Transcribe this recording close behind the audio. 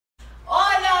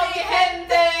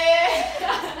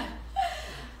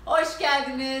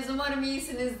geldiniz. Umarım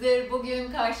iyisinizdir.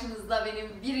 Bugün karşınızda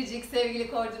benim biricik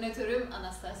sevgili koordinatörüm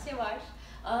Anastasya var.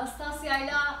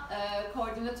 Anastasya'yla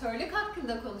koordinatörlük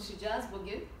hakkında konuşacağız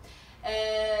bugün.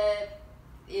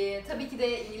 Tabii ki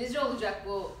de İngilizce olacak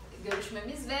bu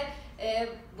görüşmemiz ve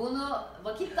bunu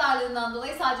vakit darlığından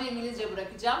dolayı sadece İngilizce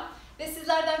bırakacağım. Ve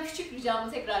sizlerden küçük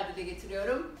ricamı tekrar dile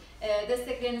getiriyorum.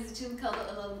 Destekleriniz için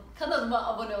kanalıma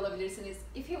abone olabilirsiniz.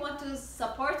 If you want to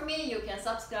support me, you can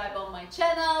subscribe on my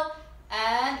channel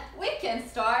and we can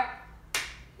start.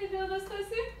 Hello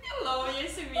Anastasia. Hello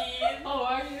Yasemin. How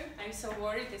are you? I'm so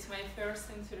worried, it's my first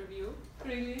interview.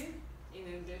 Really? In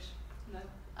English. No.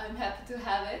 I'm happy to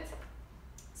have it.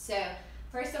 So,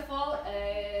 first of all,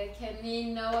 can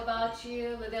we know about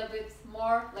you a little bit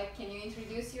more? Like, can you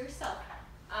introduce yourself?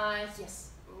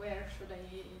 Yes. Where should I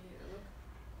look?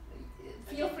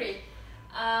 Feel free.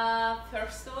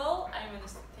 First of all, I'm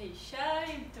Anastasia,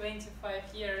 I'm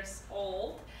 25 years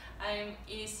old. I'm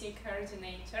ESC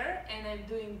Coordinator and I'm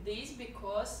doing this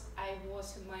because I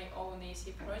was in my own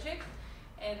ESC project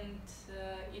and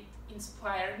it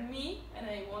inspired me and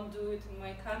I want to do it in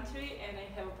my country and I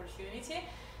have opportunity.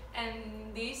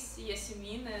 And this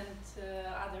Yasemin and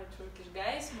other Turkish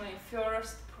guys, my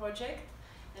first project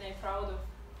and I'm proud of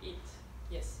it.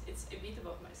 Yes, it's a bit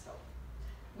about myself.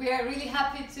 We are really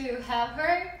happy to have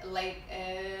her. Like,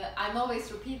 I'm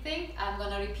always repeating. I'm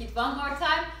gonna repeat one more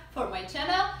time for my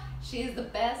channel. She is the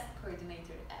best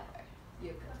coordinator ever.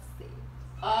 You can see.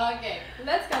 Okay,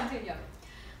 let's continue.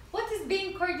 What is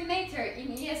being coordinator in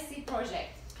ESC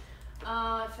project?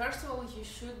 First of all, you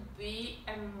should be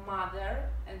a mother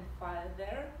and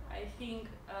father. I think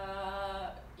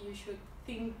you should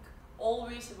think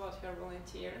always about your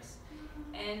volunteers,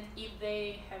 and if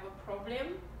they have a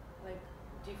problem, like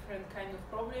different kind of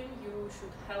problem, you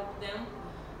should help them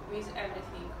with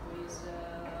everything, with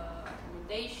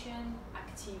accommodation,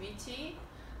 activity.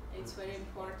 It's very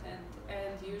important,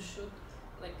 and you should,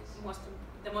 like,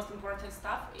 the most important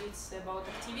stuff, it's about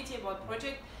activity, about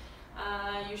project.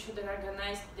 You should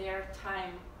organize their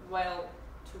time well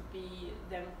to be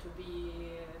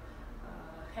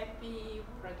happy,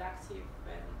 productive,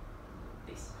 and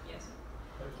this. Yes.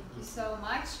 Thank you so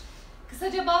much.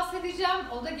 Kısaca bahsedeceğim.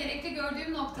 O da gerekli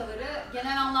gördüğüm noktaları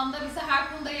genel anlamda bize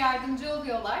her konuda yardımcı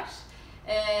oluyorlar.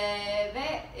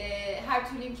 Ve her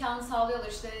türlü imkanı sağlıyorlar.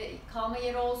 İşte kalma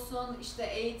yeri olsun, işte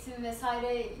eğitim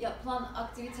vesaire yapılan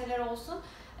aktiviteler olsun.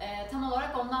 Tam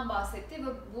olarak ondan bahsetti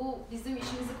ve bu bizim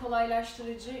işimizi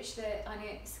kolaylaştırıcı, işte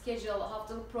hani schedule,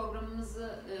 haftalık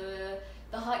programımızı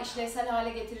daha işlevsel hale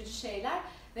getirici şeyler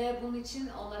ve bunun için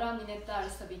onlara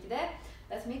minnettarız tabii ki de.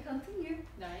 Let me continue.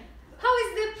 Right. How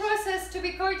is the process to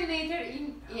be coordinator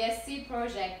in ESC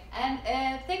project? And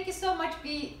thank you so much.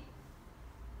 Be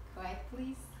quiet,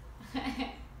 please.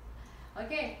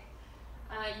 Okay.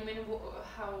 You mean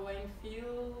how I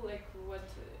feel, like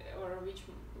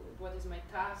what is my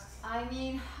task? I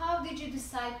mean, how did you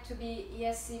decide to be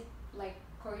ESC like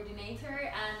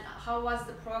coordinator, and how was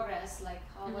the progress? Like,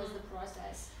 how was the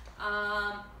process?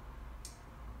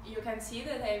 You can see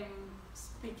that I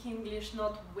speak English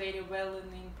not very well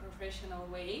in professional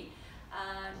way,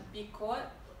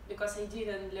 because I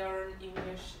didn't learn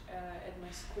English at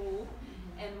my school,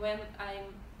 and when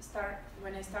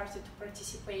I started to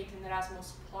participate in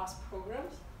Erasmus Plus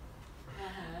programs,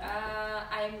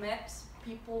 I met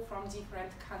people from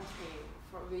different countries,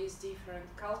 with different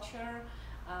culture,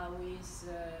 with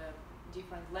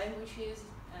different languages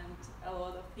and a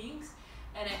lot of things,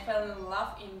 and I fell in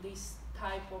love in this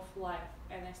type of life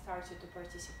and I started to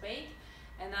participate.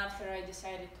 And after I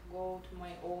decided to go to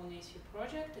my own ESC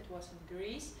project, it was in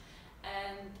Greece,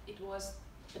 and it was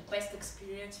the best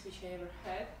experience which I ever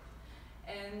had.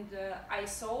 And I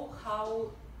saw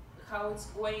how it's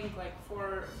going, like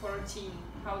for a team,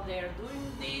 how they are doing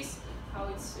this, how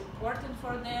it's important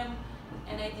for them,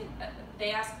 and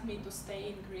they asked me to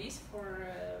stay in Greece for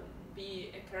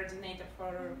be a coordinator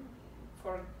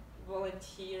for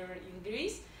volunteer in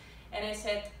Greece, and I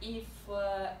said if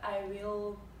I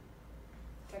will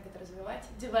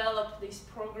develop these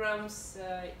programs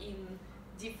in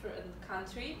different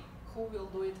country, who will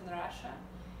do it in Russia?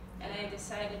 And I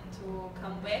decided to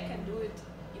come back and do it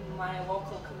in my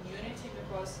local community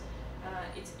because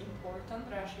it's important.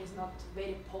 Russia is not a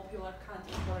very popular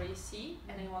country for ESC,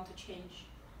 and I want to change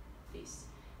this.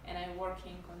 And I'm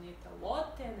working on it a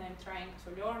lot, and I'm trying to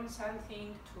learn something,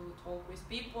 to talk with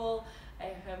people. I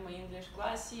have my English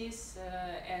classes,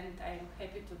 and I'm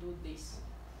happy to do this.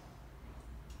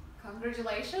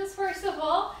 Congratulations, first of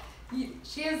all.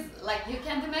 She is, like, you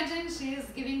can't imagine, she is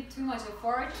giving too much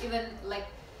effort, even like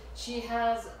she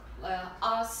has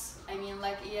us, I mean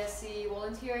like ESC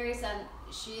volunteers, and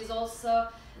she is also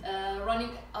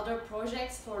running other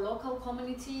projects for local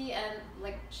community, and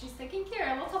like she's taking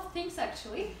care of a lot of things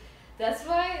actually. That's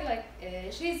why like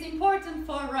she's important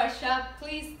for Russia.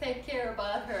 Please take care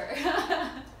about her.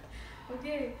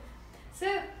 Okay, so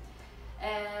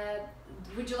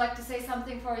would you like to say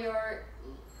something for your,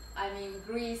 I mean,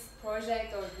 Greece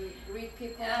project or Greek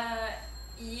people?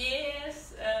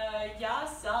 Yes,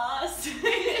 yes.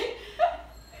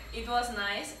 It was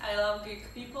nice. I love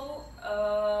Greek people.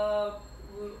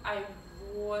 I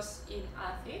was in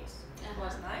Athens. It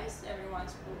was nice. Everyone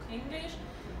spoke English,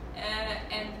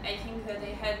 and I think that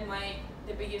I had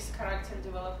the biggest character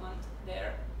development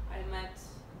there.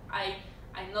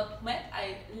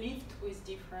 I lived with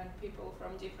different people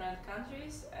from different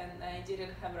countries, and I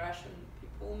didn't have Russian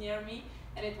people near me,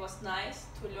 and it was nice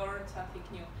to learn something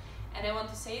new. And I want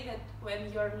to say that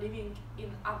when you're living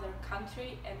in other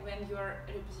country and when you're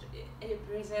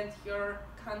represent your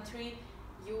country,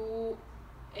 you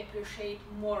appreciate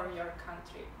more your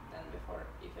country than before,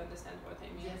 if you understand what I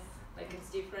mean. Yes. Like it's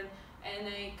different, and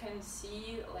I can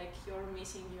see like you're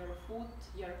missing your food,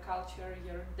 your culture,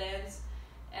 your dance,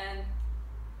 and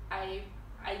I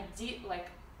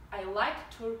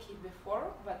liked Turkey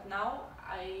before, but now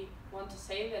I want to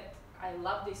say that I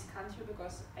love this country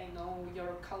because I know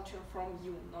your culture from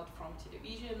you, not from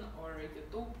television or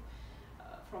YouTube,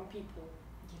 from people.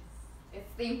 Yes,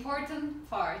 it's the important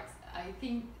part. I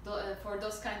think for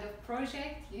those kind of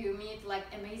projects, you meet like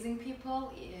amazing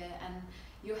people, and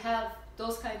you have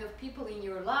those kind of people in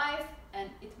your life, and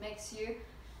it makes you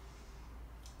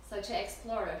such an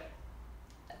explorer.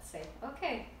 Let's say,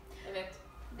 okay. Evet.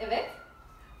 Evet.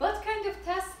 What kind of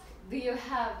task do you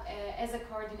have as a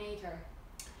coordinator?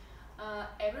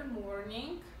 Every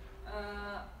morning,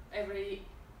 every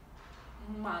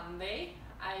Monday,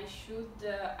 I should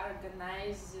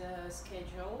organize a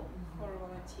schedule for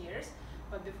volunteers.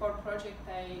 But before project,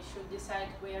 I should decide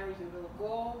where you will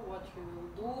go, what you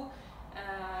will do,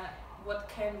 what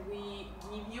can we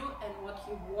give you, and what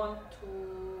you want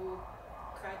to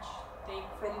take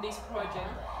from this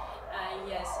project.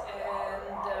 Yes,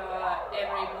 and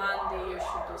every Monday you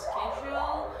should do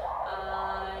schedule.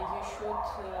 You should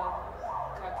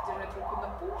как держать руку на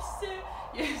пульсе.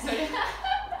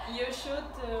 You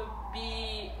should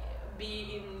be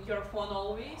in your phone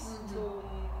always to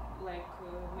like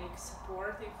make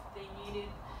support if they need it,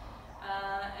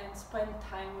 and spend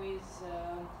time with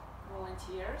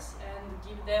volunteers and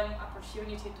give them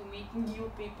opportunity to meet new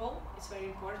people. It's very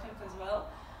important as well.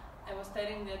 I was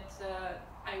telling that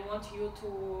I want you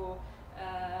to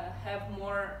have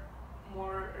more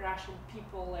Russian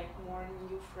people, like more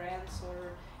new friends,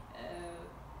 or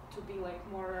to be like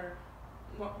more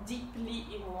deeply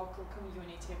in local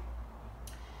community.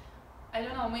 I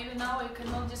don't know, maybe now I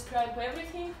cannot describe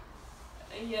everything,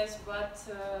 yes, but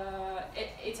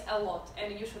it's a lot,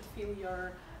 and you should feel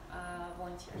your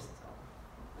volunteers as well.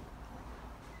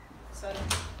 Sorry.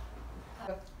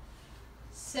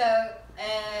 So,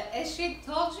 as she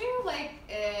told you, like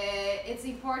it's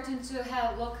important to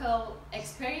have local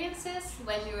experiences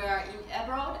when you are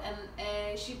abroad,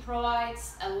 and she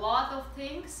provides a lot of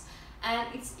things,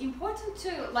 and it's important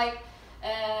to like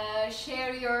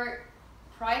share your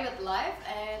private life,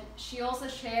 and she also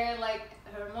share like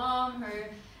her mom, her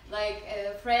like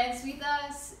friends with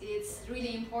us. It's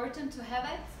really important to have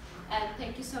it, and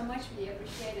thank you so much. We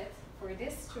appreciate it for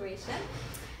this situation.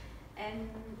 And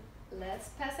let's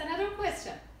pass another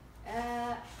question.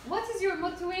 What is your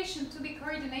motivation to be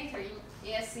coordinator in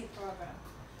ESC program?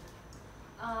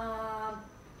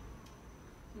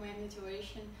 My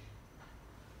motivation,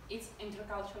 it's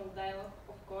intercultural dialogue,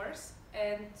 of course,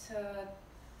 and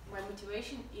my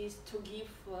motivation is to give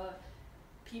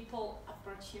people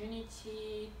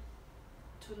opportunity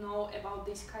to know about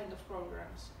this kind of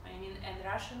programs. I mean, and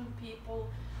Russian people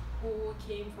who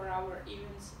came for our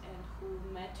events and who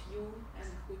met you and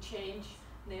who changed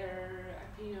their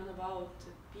opinion about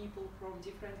people from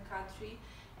different country,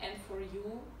 and for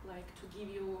you, like to give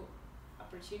you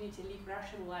opportunity to live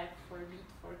Russian life for a bit,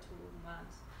 for 2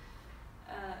 months.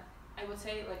 I would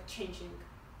say like changing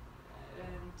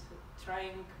and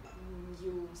trying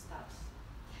new stuff.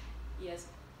 Yes.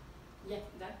 Yeah,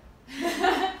 that.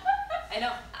 I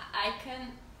know I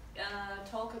can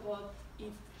talk about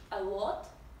it a lot,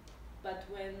 but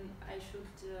when I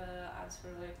should answer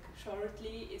like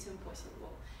shortly, it's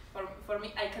impossible. For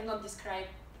me, I cannot describe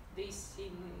this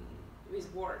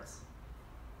with words.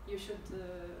 You should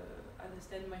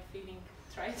understand my feeling.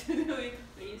 Try to do it,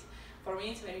 please. For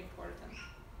me, it's very important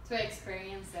to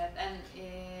experience that, and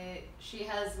she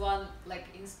has one like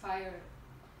inspired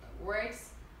words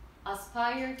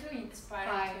aspire to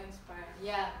inspire.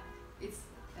 Yeah, it's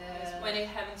when you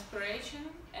have inspiration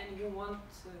and you want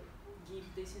to give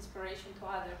this inspiration to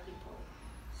other people.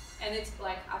 And it's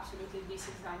like absolutely this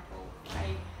example.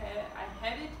 I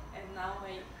have it, and now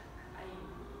I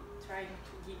try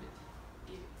to give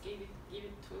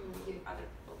it to other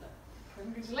people.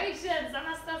 Congratulations,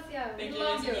 Anastasia. Thank We you,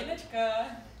 love you.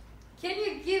 Yaseminочка. Can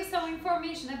you give some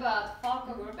information about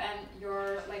Falco Group and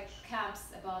your camps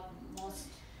about most?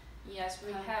 Yes,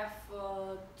 we have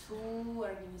two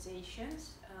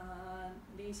organizations.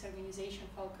 This organization,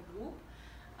 Falco Group,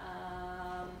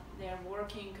 they are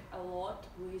working a lot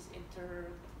with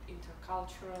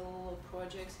intercultural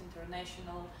projects,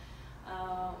 international.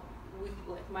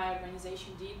 My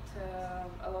organization did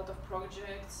a lot of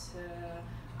projects.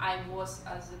 I was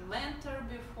as a mentor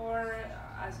before,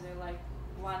 as a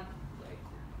one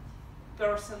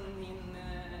person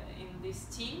in this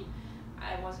team.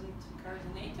 I wasn't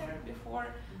coordinator before,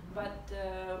 but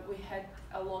we had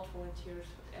a lot of volunteers,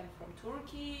 and from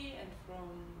Turkey and from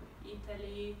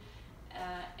Italy,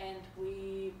 and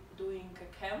we doing a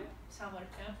camp, summer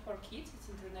camp for kids. It's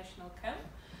international camp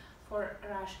for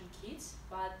Russian kids,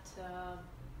 but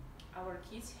our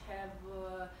kids have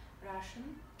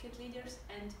Russian kid leaders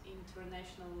and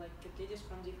international kid leaders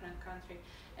from different countries,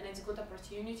 and it's a good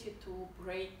opportunity to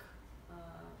break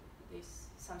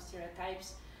some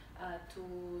stereotypes, to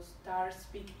start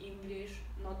speak English,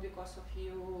 not because of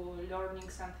you learning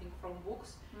something from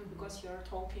books, because you're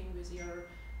talking with your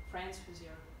friends, with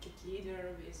your kid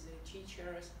leader, with the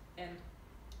teachers, and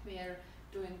we are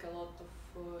doing a lot of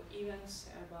events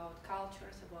about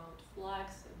cultures, about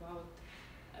flags,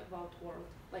 about world.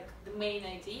 The main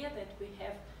idea that we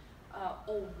have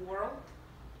all world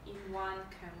in one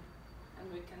camp,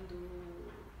 and we can do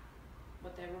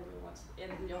whatever we want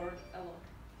and learn a lot.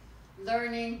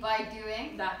 Learning by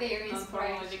doing. Very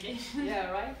non-formal education.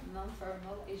 Yeah, right.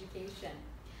 Non-formal education.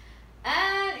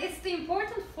 And it's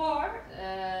important for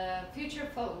future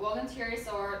volunteers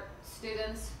or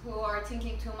students who are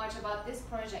thinking too much about these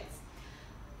projects.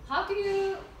 How do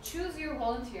you choose your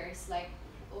volunteers?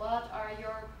 What are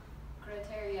your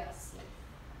criteria?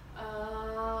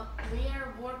 We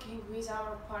are working with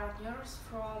our partners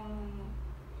from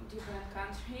different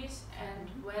countries, and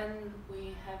when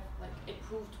we have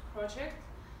approved project,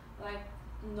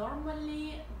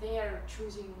 normally they are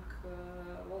choosing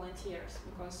volunteers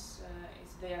because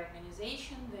it's their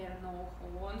organization, they know who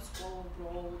wants to go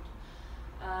abroad.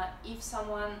 If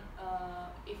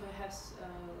I have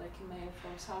email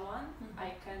from someone,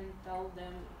 I can tell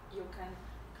them you can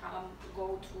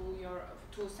go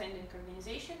to sending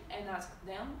organization and ask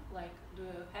them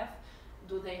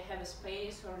do they have a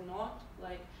space or not.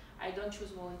 I don't choose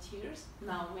volunteers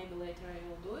now, maybe later I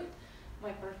will do it.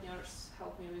 My partners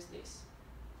help me with this.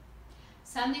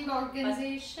 Sending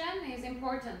organization is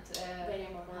important. Very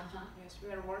important. Yes,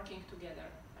 we are working together.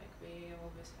 We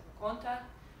always have a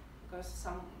contact, because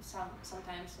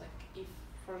sometimes if,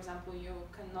 for example, you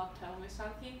cannot tell me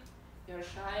something, you're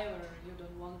shy or you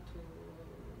don't want to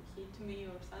hit me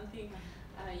or something,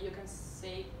 you can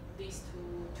say this to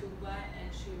Tuba and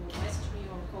she will message me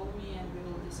or call me and we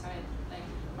will decide.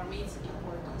 For me it's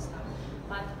important stuff.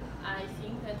 But I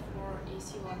think that for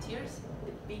ESC volunteers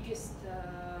the biggest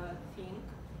thing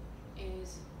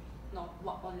is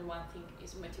only one thing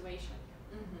is motivation.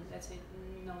 That's it.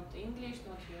 Not English,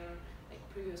 not your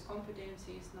previous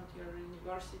competencies, not your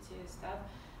university stuff,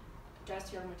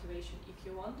 just your motivation. If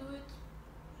you want to do it,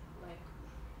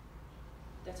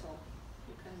 that's all.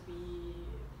 You can be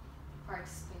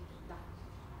participate.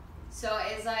 So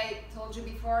as I told you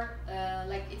before,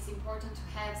 it's important to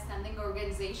have standing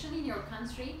organization in your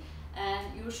country,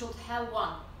 and you should have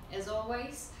one as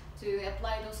always to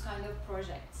apply those kind of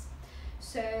projects.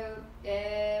 So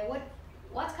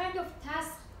what kind of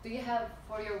tasks do you have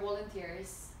for your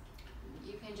volunteers?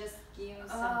 You can just give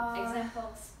some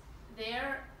examples.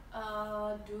 They're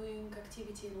doing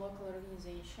activity in local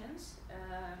organizations.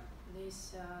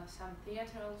 There's some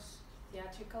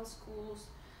theatrical schools.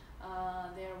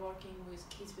 They are working with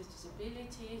kids with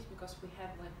disabilities, because we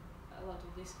have a lot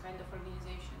of this kind of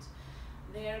organizations.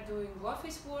 They are doing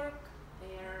office work.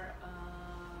 They are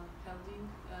holding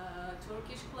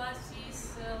Turkish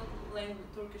classes,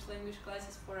 Turkish language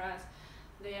classes for us.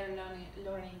 They are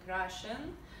learning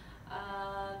Russian.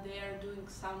 They are doing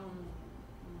some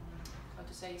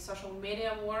social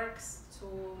media works to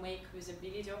make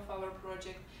visibility of our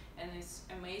project, and it's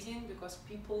amazing because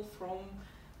people from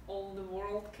all the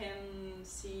world can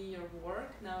see your work.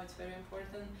 Now it's very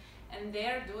important, and they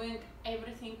are doing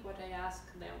everything what I ask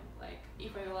them.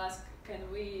 If I will ask, can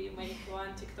we make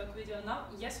one TikTok video now?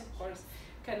 Yes, of course.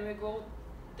 Can we go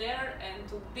there, and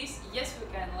to this, yes, we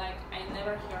can. Like, I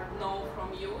never heard no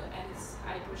from you, and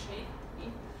I appreciate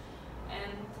it.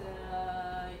 And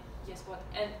yes, what?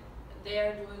 And they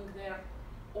are doing their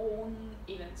own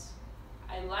events.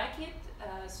 I like it.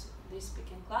 These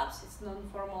speaking clubs, it's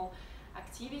non-formal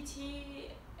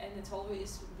activity, and it's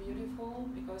always beautiful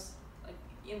because, like,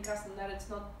 in Krasnodar, it's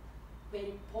not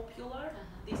very popular.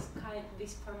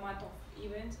 This format of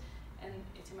events, and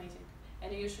it's amazing.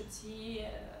 And you should see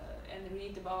and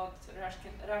read about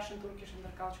Russian, Turkish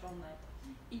intercultural night.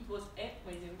 It was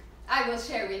amazing. I will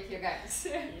share with you guys.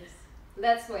 Yes.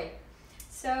 Let's wait.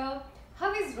 So,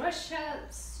 how is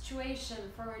Russia's situation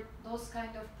for those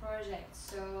kind of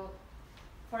projects? So,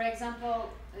 for example,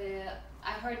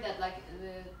 I heard that like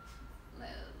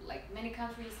many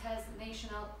countries has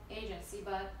national agency,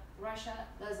 but Russia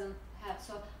doesn't have.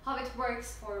 So, how it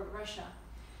works for Russia?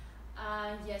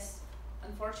 Yes.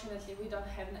 Unfortunately, we don't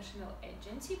have national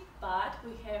agency, but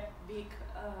we have big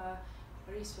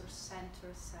resource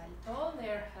center Salto. They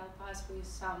help us with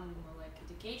some like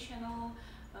educational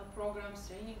programs,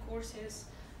 training courses.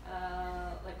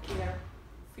 Like we are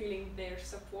feeling their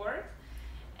support,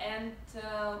 and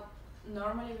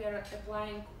normally we are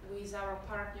applying with our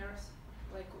partners.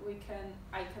 Like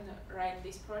I can write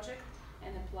this project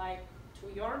and apply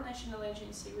to your national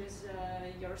agency with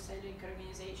your sending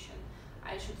organization.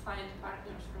 I should find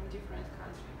partners from different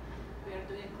countries. We are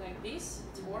doing like this,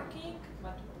 it's working,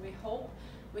 but we hope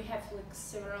we have like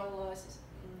several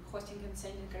hosting and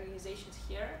sending organizations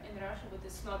here in Russia, but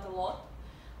it's not a lot.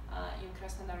 In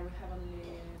Krasnodar we have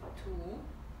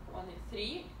only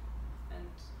three,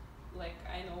 and like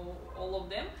I know all of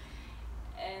them,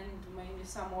 and maybe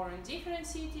some more in different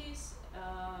cities,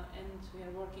 and we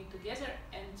are working together,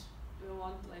 and we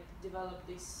want like develop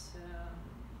these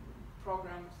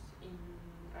programs in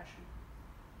Russian.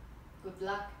 Good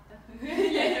luck.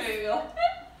 Yeah, we will.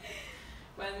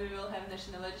 When we will have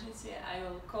national agency, I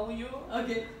will call you.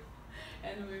 Okay.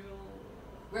 And we will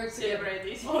work celebrate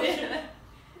this. Okay.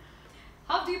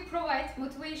 How do you provide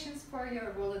motivations for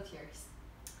your volunteers?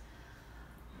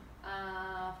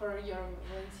 For your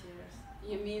volunteers,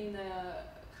 you mean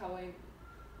how I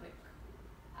like?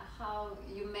 How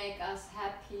you make us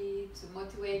happy to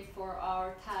motivate for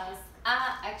our task?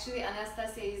 Actually,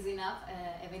 Anastasia is enough.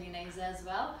 Evelina is as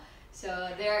well. So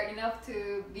they are enough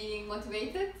to being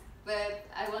motivated. But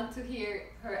I want to hear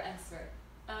her answer.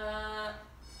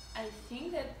 I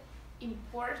think that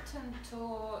important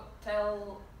to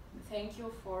tell thank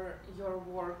you for your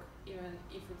work, even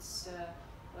if it's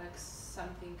like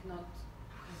something not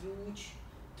huge,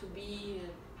 to be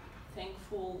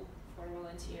thankful for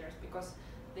volunteers, because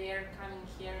they are coming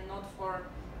here not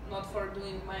for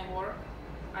doing my work.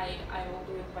 I will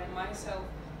do it by myself.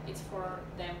 It's for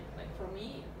them. Like for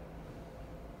me,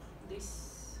 this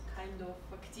kind of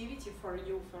activity for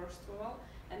you first of all,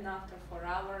 and after for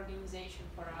our organization,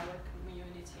 for our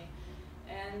community.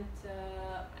 And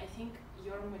I think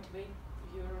you motivate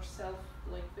yourself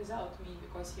like without me,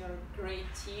 because you're a great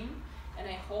team, and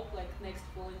I hope like next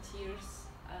volunteers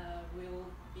will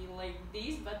be like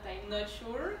this, but I'm not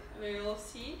sure. We will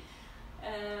see.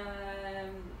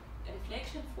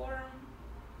 Reflection forum,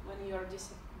 when you're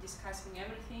discussing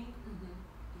everything,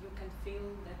 you can feel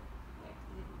that, like,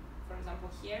 for example,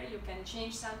 here you can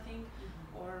change something,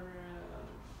 or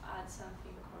add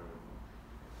something, or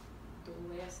do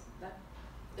less. That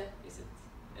is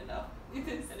it enough. It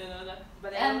is. I don't know that,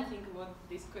 but I don't think about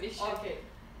this question. Okay.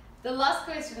 The last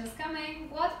question is coming.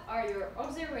 What are your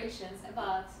observations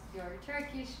about your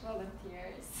Turkish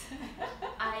volunteers?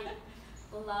 I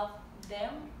love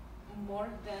them more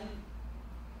than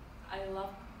I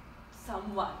love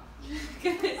someone.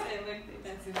 I like this.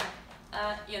 That's enough.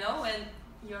 You know, when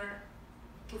your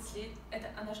kids lead,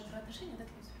 она же про отношения, да,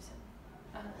 как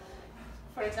это?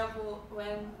 For example,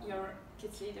 when you're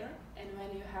kids leader and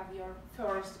when you have your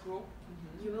first group,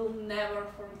 you will never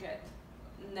forget,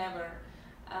 never.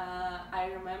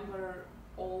 I remember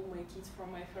all my kids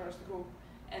from my first group,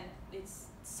 and it's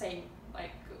same,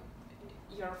 like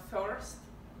your first.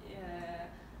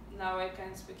 Now I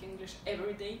can speak English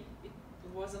every day. It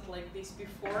wasn't like this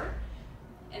before,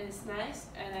 and it's nice,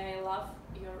 and I love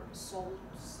your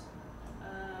souls,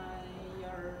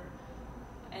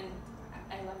 and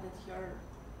I love that you're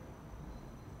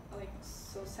like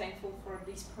so thankful for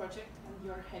this project, and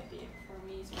you're happy. For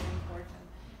me, it's very important,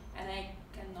 and I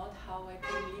cannot how I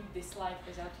can live this life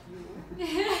without you.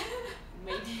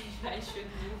 Maybe I should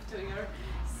move to your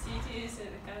cities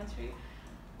and the country.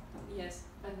 Yes,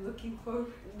 I'm looking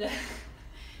forward.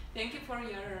 Thank you for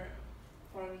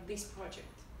this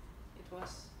project. It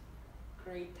was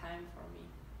great time for me.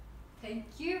 Thank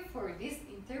you for this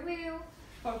interview.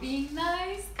 for being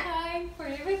nice, kind, for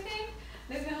everything.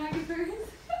 Let me hug you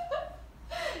first.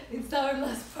 It's our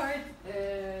last part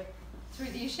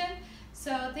tradition.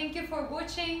 So thank you for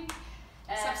watching.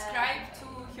 Subscribe to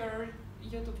your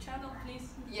YouTube channel, please.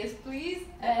 Yes, please.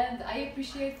 And I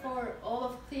appreciate for all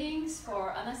of things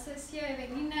for Anastasia,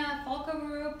 Evelina, Volker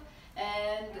Group,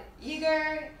 and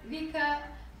Igor, Vika,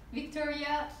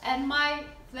 Victoria, and my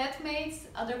flatmates,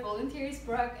 other volunteers,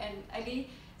 Burak and Ali.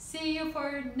 See you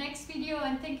for next video,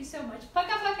 and thank you so much.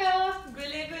 Paka paka.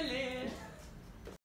 Güle güle.